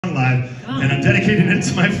song live, and I'm dedicating it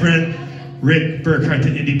to my friend Rick Burkhart, the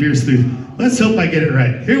Indie Beer Sleuth. Let's hope I get it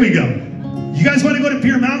right. Here we go. You guys want to go to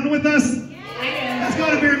Beer Mountain with us? Let's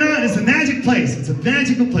go to Beer Mountain. It's a magic place. It's a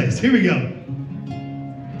magical place. Here we go.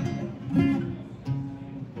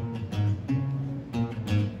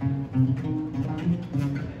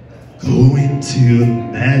 Going to a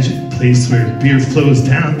magic place where beer flows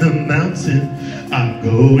down the mountain. I'm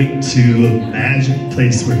going to a magic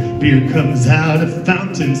place where beer comes out of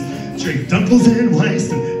fountains. Drink dunkles and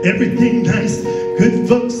weiss and everything nice. Good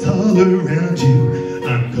folks all around you.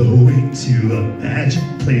 I'm going to a magic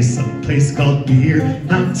place, a place called Beer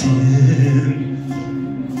Mountain.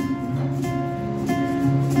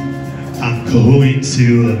 I'm going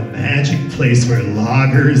to a magic place where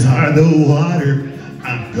lagers are the water.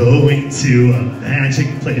 I'm going to a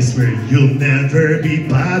magic place where you'll never be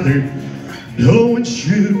bothered. No one's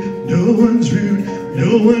shrewd, no one's rude,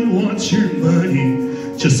 no one wants your money.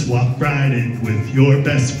 Just walk right in with your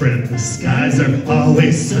best friend. The skies are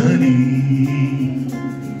always sunny.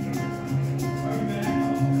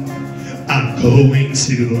 I'm going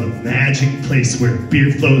to a magic place where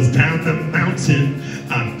beer flows down the mountain.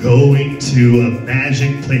 I'm going to a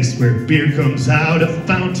magic place where beer comes out of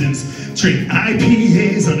fountains. Drink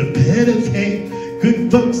IPAs on a bed of hay.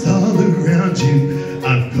 Good folks all around you.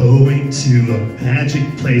 I'm going to a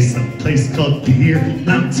magic place, a place called Beer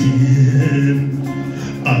Mountain.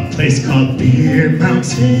 A place called Beer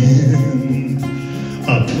Mountain.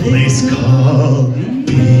 A place called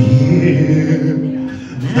Beer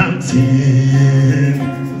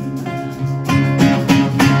Mountain.